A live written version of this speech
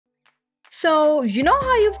So, you know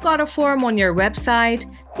how you've got a form on your website,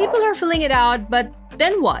 people are filling it out, but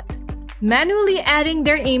then what? Manually adding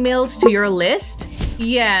their emails to your list?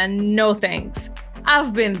 Yeah, no thanks.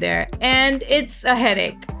 I've been there, and it's a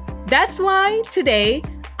headache. That's why today,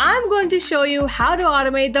 I'm going to show you how to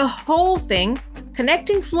automate the whole thing,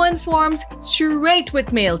 connecting Fluent Forms straight with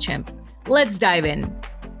Mailchimp. Let's dive in.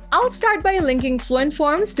 I'll start by linking Fluent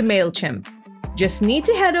Forms to Mailchimp. Just need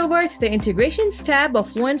to head over to the Integrations tab of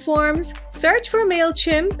Fluent Forms, search for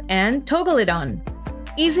Mailchimp, and toggle it on.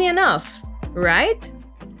 Easy enough, right?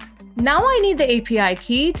 Now I need the API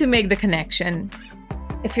key to make the connection.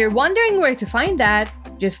 If you're wondering where to find that,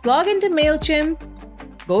 just log into Mailchimp,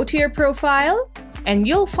 go to your profile, and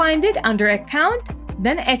you'll find it under Account,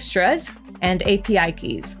 then Extras, and API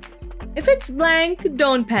keys. If it's blank,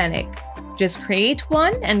 don't panic. Just create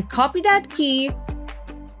one and copy that key,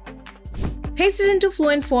 paste it into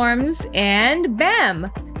Fluent Forms, and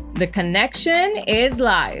bam! The connection is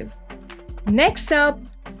live. Next up,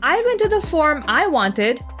 I went to the form I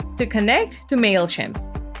wanted to connect to Mailchimp.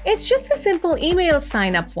 It's just a simple email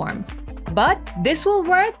sign-up form, but this will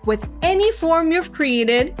work with any form you've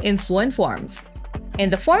created in Fluent Forms.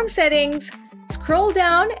 In the form settings, scroll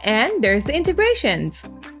down and there's the integrations.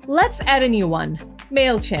 Let's add a new one,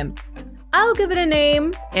 Mailchimp. I'll give it a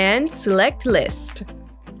name and select list.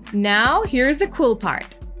 Now, here's the cool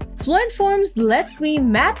part. Fluent Forms lets me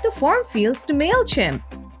map the form fields to Mailchimp.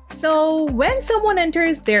 So when someone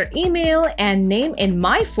enters their email and name in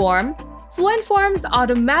my form, Fluent Forms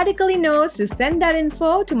automatically knows to send that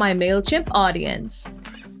info to my Mailchimp audience.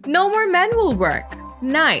 No more manual work.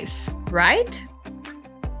 Nice, right?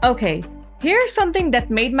 Okay, here's something that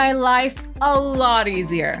made my life a lot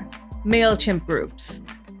easier. Mailchimp groups.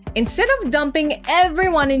 Instead of dumping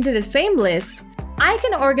everyone into the same list, I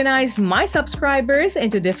can organize my subscribers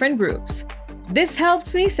into different groups. This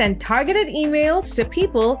helps me send targeted emails to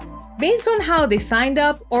people based on how they signed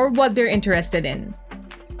up or what they're interested in.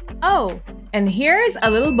 Oh, and here's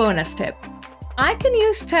a little bonus tip. I can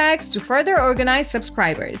use tags to further organize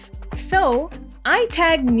subscribers. So, I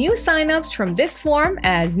tag new signups from this form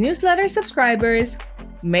as newsletter subscribers.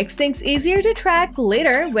 Makes things easier to track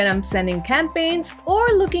later when I'm sending campaigns or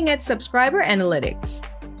looking at subscriber analytics.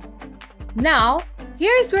 Now,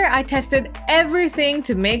 here's where I tested everything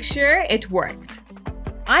to make sure it worked.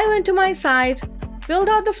 I went to my site, filled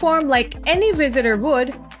out the form like any visitor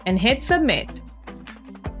would, and hit submit.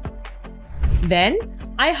 Then,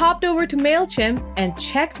 I hopped over to Mailchimp and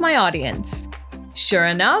checked my audience. Sure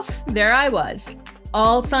enough, there I was,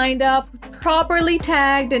 all signed up, properly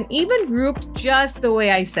tagged, and even grouped just the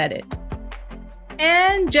way I said it.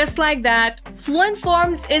 And just like that, Fluent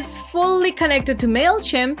Forms is fully connected to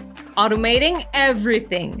Mailchimp, automating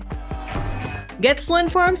everything. Get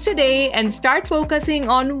Fluent Forms today and start focusing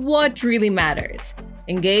on what really matters,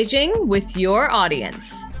 engaging with your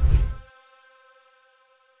audience.